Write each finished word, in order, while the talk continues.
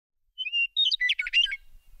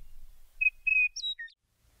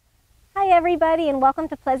everybody, and welcome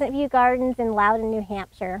to Pleasant View Gardens in Loudon, New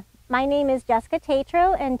Hampshire. My name is Jessica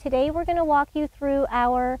Tatro, and today we're going to walk you through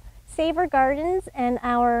our Savor Gardens and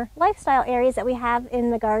our lifestyle areas that we have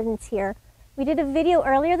in the gardens here. We did a video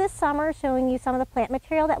earlier this summer showing you some of the plant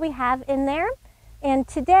material that we have in there, and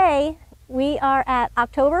today we are at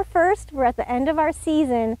October 1st. We're at the end of our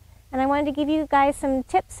season, and I wanted to give you guys some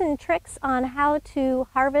tips and tricks on how to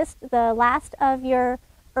harvest the last of your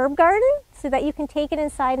herb garden so that you can take it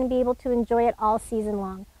inside and be able to enjoy it all season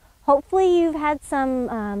long. Hopefully you've had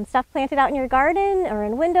some stuff planted out in your garden or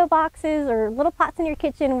in window boxes or little pots in your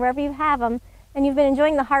kitchen, wherever you have them, and you've been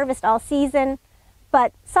enjoying the harvest all season.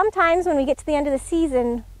 But sometimes when we get to the end of the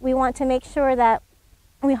season, we want to make sure that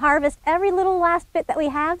we harvest every little last bit that we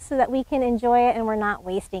have so that we can enjoy it and we're not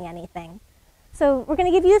wasting anything. So we're going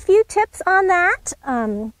to give you a few tips on that.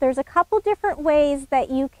 There's a couple different ways that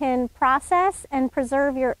you can process and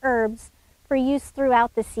preserve your herbs for use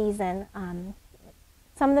throughout the season.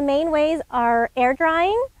 Some of the main ways are air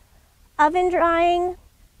drying, oven drying,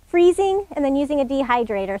 freezing, and then using a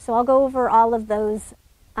dehydrator. So I'll go over all of those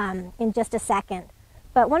in just a second.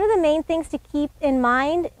 But one of the main things to keep in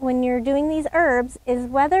mind when you're doing these herbs is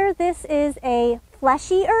whether this is a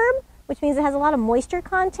fleshy herb, which means it has a lot of moisture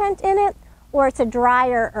content in it, or it's a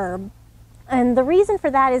drier herb. And the reason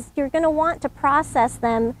for that is you're going to want to process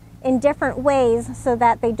them in different ways so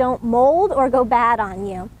that they don't mold or go bad on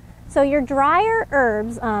you. So your drier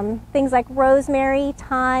herbs, things like rosemary,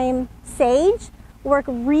 thyme, sage, work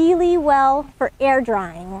really well for air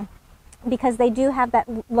drying because they do have that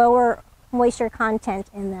lower moisture content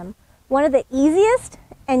in them. One of the easiest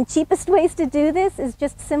and cheapest ways to do this is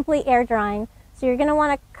just simply air drying. So you're going to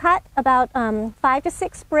want to cut about 5 to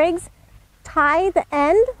 6 sprigs, tie the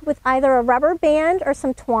end with either a rubber band or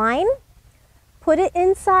some twine, put it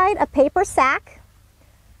inside a paper sack,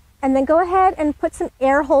 and then go ahead and put some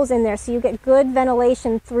air holes in there so you get good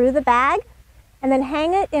ventilation through the bag, and then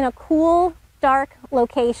hang it in a cool, dark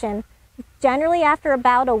location. Generally after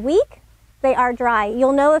about a week, they are dry.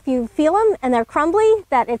 You'll know if you feel them and they're crumbly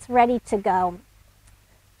that it's ready to go.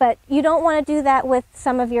 But you don't want to do that with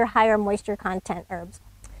some of your higher moisture content herbs.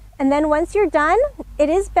 And then once you're done, it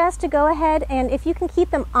is best to go ahead and if you can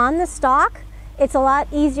keep them on the stalk, it's a lot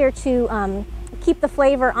easier to keep the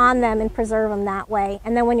flavor on them and preserve them that way.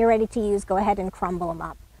 And then when you're ready to use, go ahead and crumble them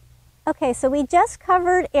up. Okay, so we just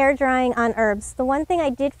covered air drying on herbs. The one thing I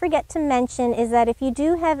did forget to mention is that if you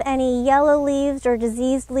do have any yellow leaves or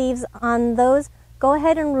diseased leaves on those, go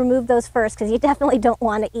ahead and remove those first because you definitely don't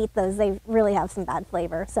want to eat those. They really have some bad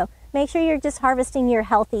flavor. So make sure you're just harvesting your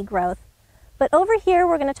healthy growth. But over here,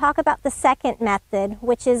 we're going to talk about the second method,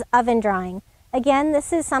 which is oven drying. Again,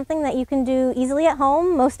 this is something that you can do easily at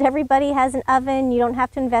home. Most everybody has an oven. You don't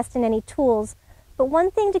have to invest in any tools. But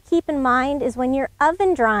one thing to keep in mind is when you're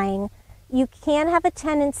oven drying, you can have a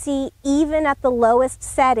tendency, even at the lowest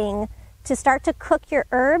setting, to start to cook your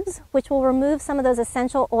herbs, which will remove some of those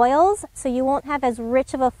essential oils, so you won't have as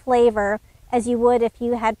rich of a flavor as you would if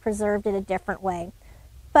you had preserved it a different way.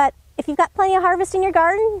 But if you've got plenty of harvest in your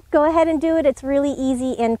garden, go ahead and do it. It's really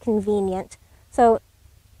easy and convenient. So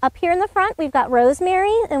up here in the front, we've got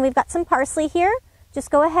rosemary and we've got some parsley here. Just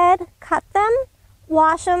go ahead, cut them,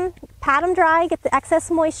 wash them, pat them dry, get the excess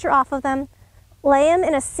moisture off of them, lay them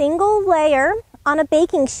in a single layer on a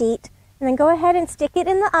baking sheet, and then go ahead and stick it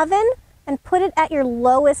in the oven and put it at your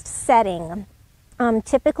lowest setting.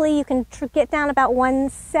 Typically, you can get down about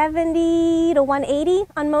 170 to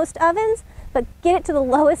 180 on most ovens, but get it to the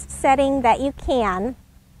lowest setting that you can.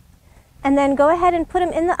 And then go ahead and put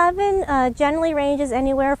them in the oven. Generally ranges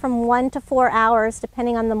anywhere from 1 to 4 hours,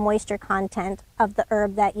 depending on the moisture content of the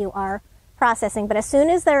herb that you are processing. But as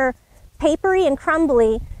soon as they're papery and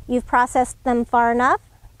crumbly, you've processed them far enough,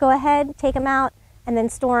 go ahead, take them out, and then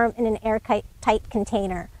store them in an airtight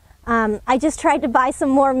container. I just tried to buy some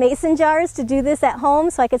more mason jars to do this at home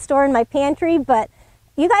so I could store in my pantry, but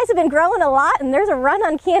you guys have been growing a lot and there's a run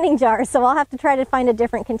on canning jars, so I'll have to try to find a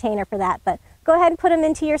different container for that. But go ahead and put them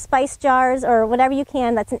into your spice jars or whatever you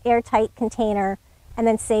can that's an airtight container, and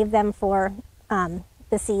then save them for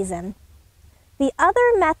the season. The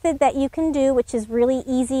other method that you can do, which is really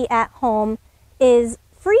easy at home, is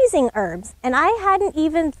freezing herbs. And I hadn't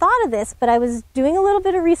even thought of this, but I was doing a little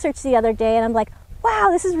bit of research the other day and I'm like, wow,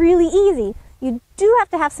 this is really easy. You do have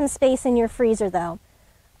to have some space in your freezer though.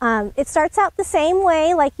 It starts out the same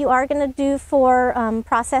way like you are going to do for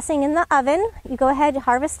processing in the oven. You go ahead,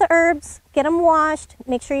 harvest the herbs, get them washed,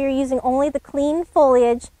 make sure you're using only the clean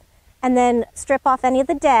foliage, and then strip off any of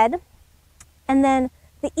the dead. And then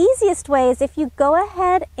the easiest way is if you go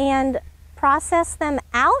ahead and process them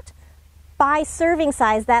out by serving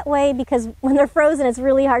size that way, because when they're frozen it's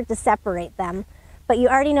really hard to separate them. But you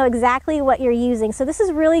already know exactly what you're using. So this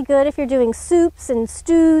is really good if you're doing soups and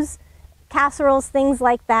stews, casseroles, things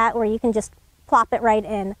like that, where you can just plop it right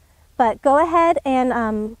in. But go ahead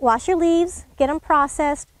and wash your leaves, get them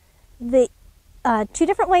processed. The two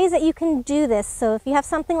different ways that you can do this. So if you have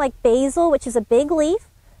something like basil, which is a big leaf,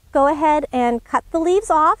 go ahead and cut the leaves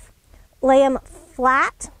off, lay them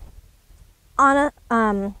flat on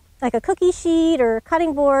a like a cookie sheet or a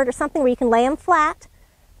cutting board or something where you can lay them flat.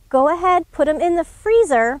 Go ahead, put them in the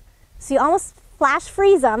freezer, so you almost flash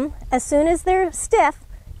freeze them. As soon as they're stiff,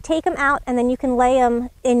 take them out, and then you can lay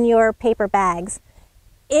them in your paper bags.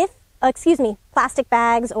 Plastic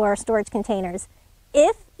bags or storage containers.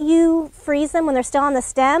 If you freeze them when they're still on the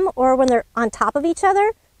stem or when they're on top of each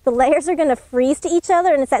other, the layers are going to freeze to each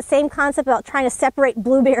other, and it's that same concept about trying to separate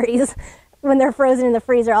blueberries when they're frozen in the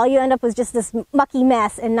freezer. All you end up with just this mucky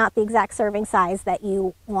mess and not the exact serving size that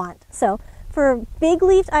you want. So for big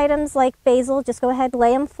leafed items like basil, just go ahead,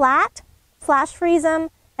 lay them flat, flash freeze them,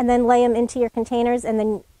 and then lay them into your containers, and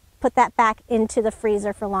then put that back into the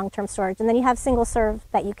freezer for long-term storage. And then you have single serve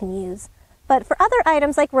that you can use. But for other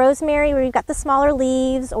items like rosemary, where you've got the smaller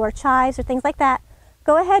leaves, or chives or things like that,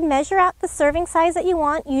 go ahead, measure out the serving size that you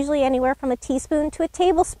want, usually anywhere from a teaspoon to a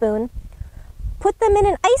tablespoon. Put them in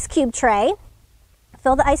an ice cube tray.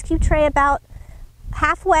 Fill the ice cube tray about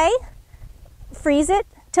halfway, freeze it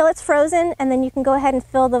till it's frozen, and then you can go ahead and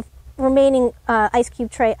fill the remaining ice cube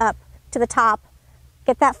tray up to the top.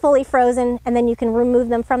 Get that fully frozen, and then you can remove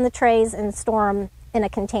them from the trays and store them in a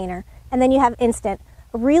container. And then you have instant.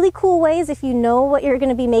 A really cool way is if you know what you're going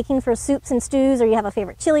to be making for soups and stews, or you have a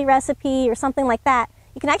favorite chili recipe or something like that,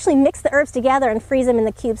 you can actually mix the herbs together and freeze them in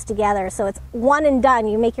the cubes together. So it's one and done.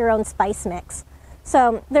 You make your own spice mix.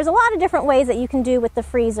 So there's a lot of different ways that you can do with the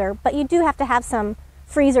freezer, but you do have to have some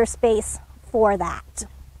freezer space for that.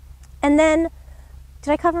 And then,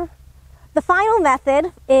 did I cover? The final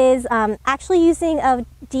method is actually using a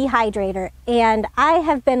dehydrator, and I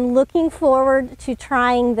have been looking forward to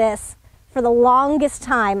trying this for the longest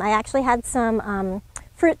time. I actually had some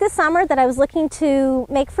fruit this summer that I was looking to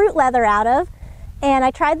make fruit leather out of, and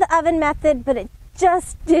I tried the oven method, but it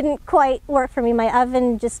just didn't quite work for me. My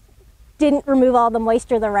oven just didn't remove all the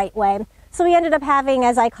moisture the right way. So we ended up having,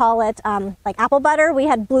 as I call it, like apple butter. We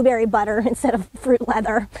had blueberry butter instead of fruit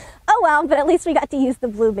leather. Oh well, but at least we got to use the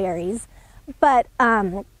blueberries. But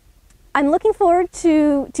I'm looking forward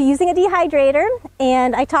to using a dehydrator,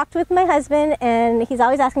 and I talked with my husband, and he's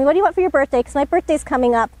always asking me, what do you want for your birthday? Because my birthday's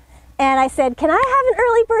coming up. And I said, can I have an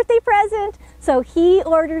early birthday present? So he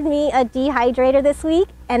ordered me a dehydrator this week,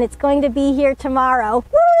 and it's going to be here tomorrow.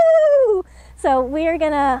 Woo! So we are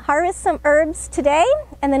going to harvest some herbs today,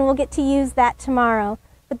 and then we'll get to use that tomorrow.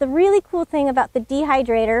 But the really cool thing about the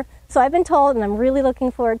dehydrator, so I've been told, and I'm really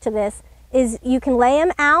looking forward to this, is you can lay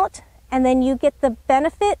them out, and then you get the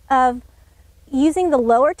benefit of using the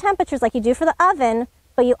lower temperatures like you do for the oven,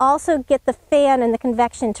 but you also get the fan and the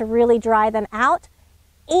convection to really dry them out.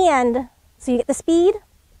 And so you get the speed,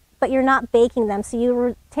 but you're not baking them. So you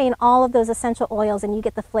retain all of those essential oils, and you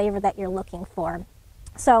get the flavor that you're looking for.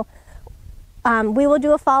 So we will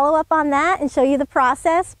do a follow-up on that and show you the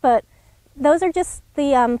process, but those are just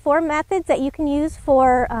the 4 methods that you can use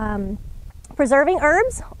for preserving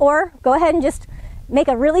herbs, or go ahead and just make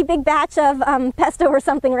a really big batch of pesto or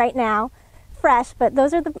something right now, fresh. But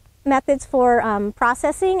those are the methods for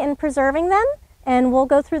processing and preserving them. And we'll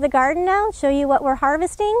go through the garden now, show you what we're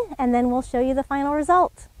harvesting, and then we'll show you the final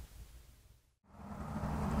result.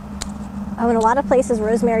 Oh, in a lot of places,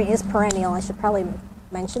 rosemary is perennial. I should probably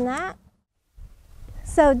mention that.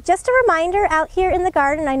 So just a reminder, out here in the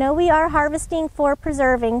garden, I know we are harvesting for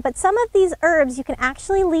preserving, but some of these herbs you can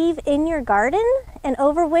actually leave in your garden and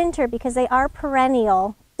overwinter because they are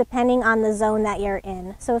perennial depending on the zone that you're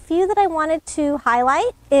in. So a few that I wanted to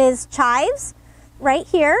highlight is chives. Right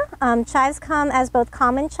here, chives come as both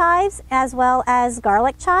common chives as well as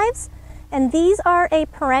garlic chives. And these are a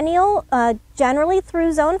perennial generally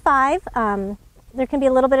through zone 5. There can be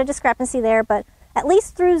a little bit of discrepancy there, but at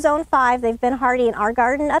least through zone 5, they've been hardy in our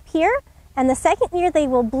garden up here. And the second year, they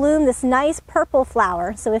will bloom this nice purple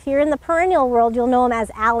flower. So if you're in the perennial world, you'll know them as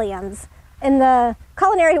alliums. In the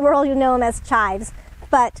culinary world, you'll know them as chives.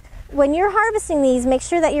 But when you're harvesting these, make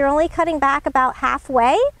sure that you're only cutting back about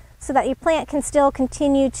halfway so that your plant can still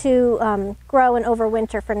continue to grow and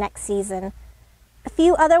overwinter for next season. A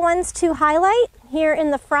few other ones to highlight here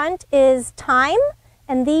in the front is thyme.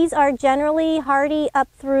 And these are generally hardy up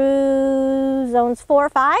through zones 4 or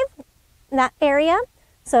 5 in that area.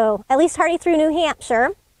 So at least hardy through New Hampshire.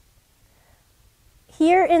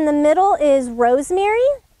 Here in the middle is rosemary,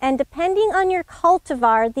 And depending on your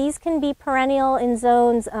cultivar, these can be perennial in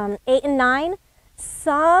zones 8 and 9.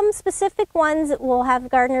 Some specific ones will have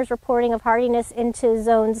gardeners reporting of hardiness into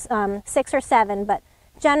zones 6 or 7, but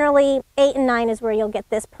generally 8 and 9 is where you'll get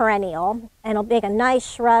this perennial, and it'll make a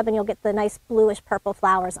nice shrub, and you'll get the nice bluish purple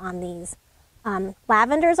flowers on these.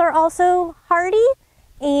 Lavenders are also hardy,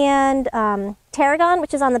 and tarragon,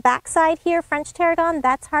 which is on the back side here, French tarragon,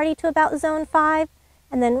 that's hardy to about zone 5.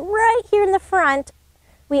 And then right here in the front,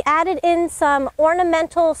 we added in some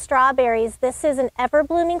ornamental strawberries. This is an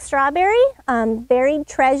ever-blooming strawberry, Buried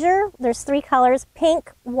Treasure. There's 3 colors,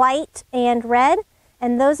 pink, white, and red,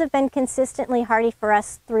 and those have been consistently hardy for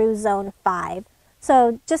us through zone 5.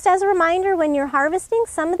 So just as a reminder, when you're harvesting,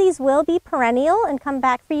 some of these will be perennial and come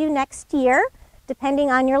back for you next year,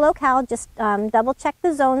 depending on your locale. Just double check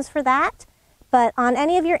the zones for that. But on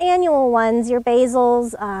any of your annual ones, your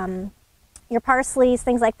basils, your parsleys,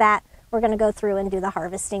 things like that, we're going to go through and do the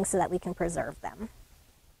harvesting so that we can preserve them.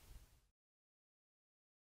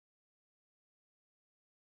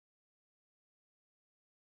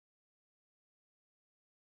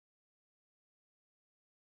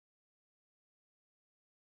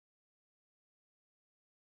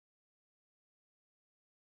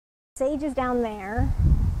 Sage is down there.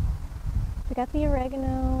 We got the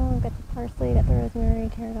oregano, we got the parsley, we got the rosemary,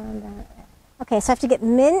 tarragon, that. Okay, so I have to get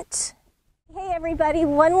mint. Hey everybody,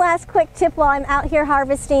 one last quick tip while I'm out here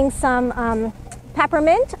harvesting some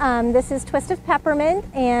peppermint. This is Twist of Peppermint,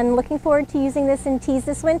 and looking forward to using this in teas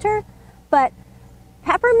this winter. But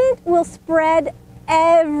peppermint will spread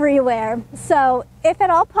everywhere. So if at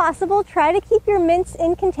all possible, try to keep your mints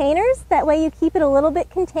in containers. That way you keep it a little bit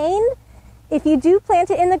contained. If you do plant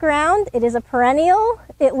it in the ground, it is a perennial.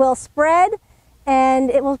 It will spread, and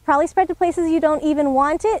it will probably spread to places you don't even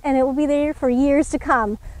want it, and it will be there for years to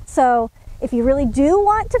come. So if you really do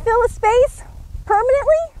want to fill a space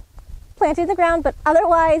permanently, plant it in the ground, but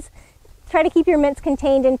otherwise, try to keep your mints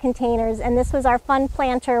contained in containers. And this was our fun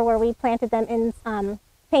planter where we planted them in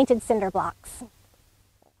painted cinder blocks.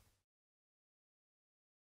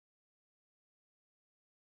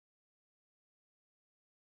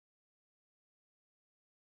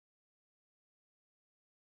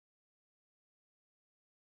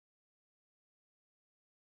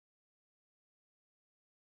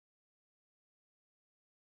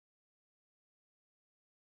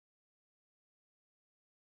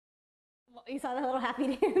 You saw the little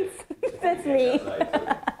happy dance? That's me.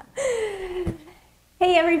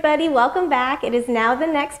 Hey everybody, welcome back. It is now the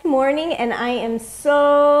next morning and I am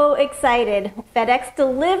so excited. FedEx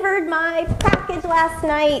delivered my package last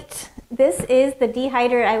night. This is the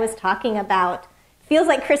dehydrator I was talking about. Feels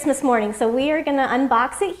like Christmas morning, so we are going to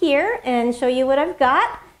unbox it here and show you what I've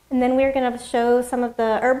got, and then we're going to show some of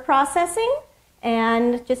the herb processing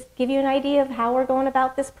and just give you an idea of how we're going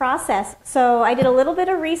about this process. So I did a little bit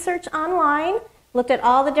of research online, looked at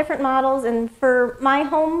all the different models, and for my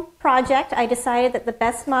home project, I decided that the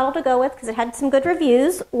best model to go with, because it had some good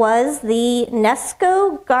reviews, was the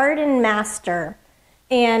Nesco Garden Master.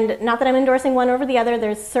 And not that I'm endorsing one over the other,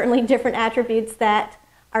 there's certainly different attributes that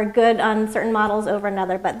are good on certain models over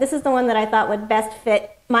another, but this is the one that I thought would best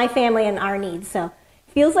fit my family and our needs. So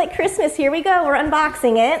feels like Christmas. Here we go, we're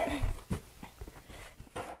unboxing it.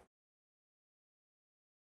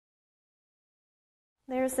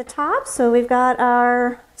 There's the top. So we've got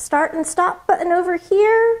our start and stop button over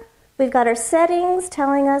here. We've got our settings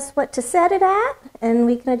telling us what to set it at, and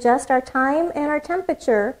we can adjust our time and our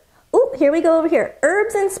temperature. Oh, here we go over here.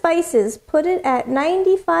 Herbs and spices, put it at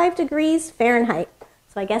 95 degrees Fahrenheit.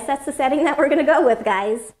 So I guess that's the setting that we're going to go with,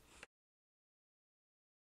 guys.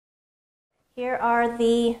 Here are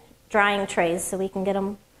the drying trays, so we can get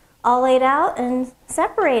them all laid out and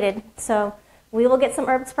separated. So we will get some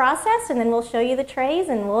herbs processed, and then we'll show you the trays,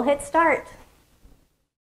 and we'll hit start.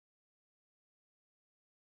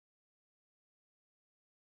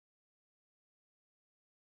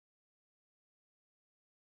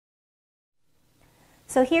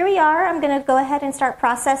 So here we are. I'm going to go ahead and start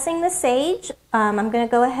processing the sage. I'm going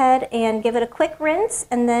to go ahead and give it a quick rinse,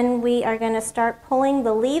 and then we are going to start pulling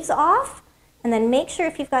the leaves off. And then make sure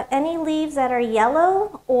if you've got any leaves that are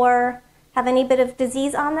yellow or have any bit of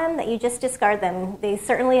disease on them, that you just discard them. They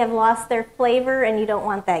certainly have lost their flavor, and you don't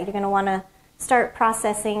want that. You're going to want to start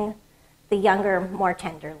processing the younger, more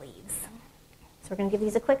tender leaves. So we're going to give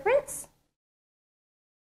these a quick rinse.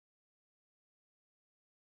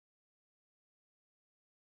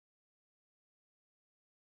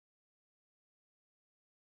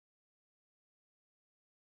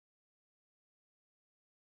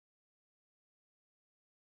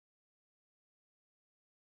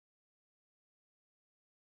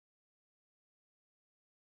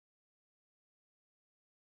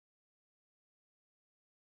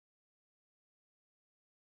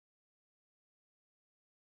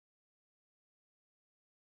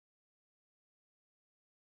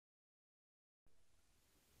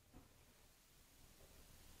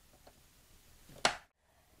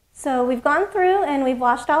 So we've gone through and we've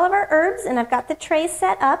washed all of our herbs, and I've got the trays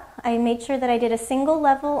set up. I made sure that I did a single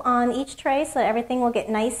level on each tray so that everything will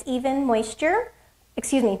get nice, even moisture.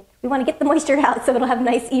 Excuse me, we want to get the moisture out so it'll have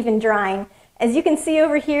nice, even drying. As you can see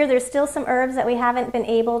over here, there's still some herbs that we haven't been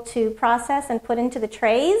able to process and put into the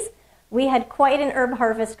trays. We had quite an herb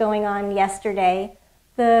harvest going on yesterday.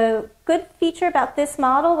 The good feature about this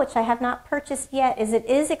model, which I have not purchased yet, is it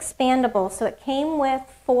is expandable. So it came with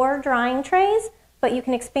 4 drying trays, but you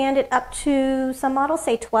can expand it up to, some models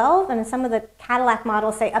say 12, and some of the Cadillac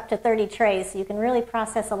models say up to 30 trays. So you can really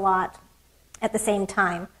process a lot at the same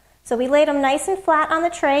time. So we laid them nice and flat on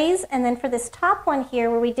the trays, and then for this top one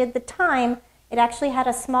here where we did the thyme, it actually had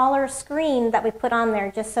a smaller screen that we put on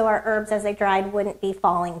there just so our herbs as they dried wouldn't be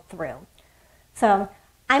falling through. So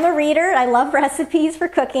I'm a reader. I love recipes for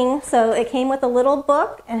cooking. So it came with a little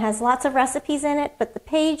book and has lots of recipes in it. But the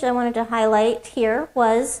page I wanted to highlight here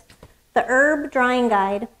was the herb drying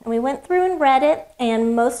guide. And we went through and read it.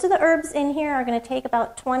 And most of the herbs in here are going to take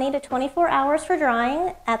about 20 to 24 hours for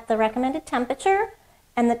drying at the recommended temperature.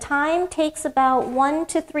 And the thyme takes about 1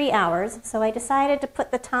 to 3 hours. So I decided to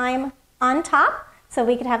put the thyme on top so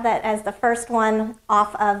we could have that as the first one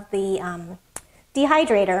off of the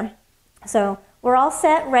dehydrator. So we're all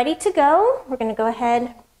set, ready to go. We're going to go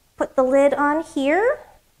ahead, put the lid on here.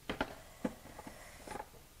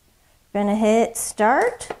 We're going to hit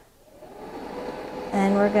start.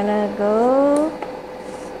 And we're going to go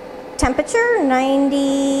temperature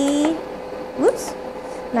 95.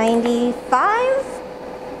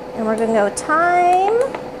 And we're going to go time.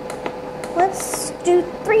 Let's do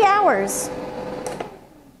 3 hours.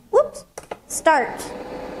 Whoops, start.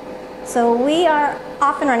 So we are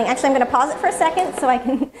off and running. Actually, I'm going to pause it for a second so I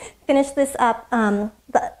can finish this up. The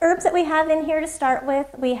herbs that we have in here to start with,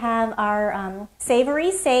 we have our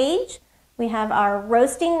savory sage, we have our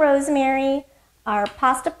roasting rosemary, our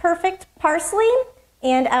Pasta Perfect parsley,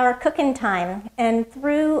 and our cooking thyme. And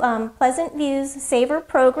through Pleasant View's Savor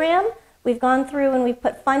program, we've gone through and we've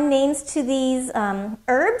put fun names to these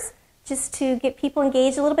herbs just to get people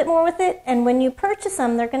engaged a little bit more with it. And when you purchase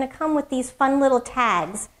them, they're going to come with these fun little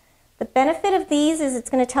tags. The benefit of these is it's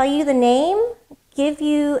going to tell you the name, give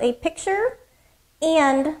you a picture,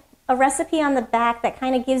 and a recipe on the back that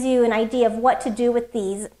kind of gives you an idea of what to do with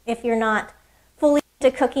these if you're not fully into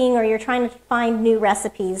cooking or you're trying to find new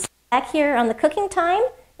recipes. Back here on the cooking thyme,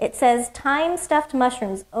 it says thyme stuffed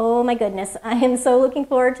mushrooms. Oh my goodness, I am so looking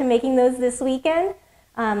forward to making those this weekend.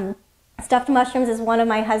 Stuffed mushrooms is one of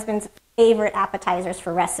my husband's favorite appetizers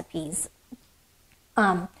for recipes,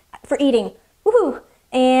 for eating. Woohoo!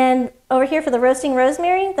 And over here for the roasting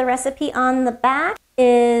rosemary, the recipe on the back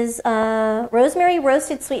is rosemary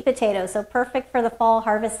roasted sweet potato, so perfect for the fall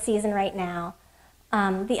harvest season right now.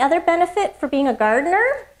 The other benefit for being a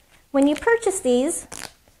gardener, when you purchase these,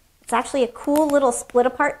 it's actually a cool little split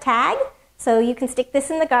apart tag, so you can stick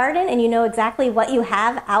this in the garden and you know exactly what you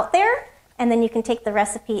have out there, and then you can take the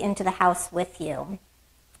recipe into the house with you.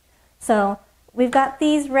 So we've got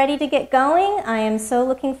these ready to get going. I am so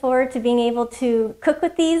looking forward to being able to cook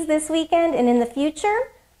with these this weekend and in the future.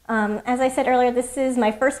 As I said earlier, this is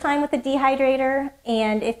my first time with a dehydrator,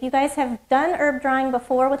 and if you guys have done herb drying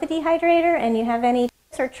before with a dehydrator and you have any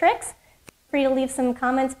tips or tricks, feel free to leave some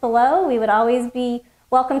comments below. We would always be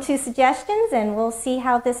welcome to suggestions, and we'll see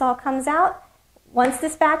how this all comes out. Once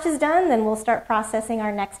this batch is done, then we'll start processing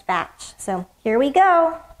our next batch. So here we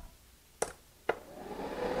go.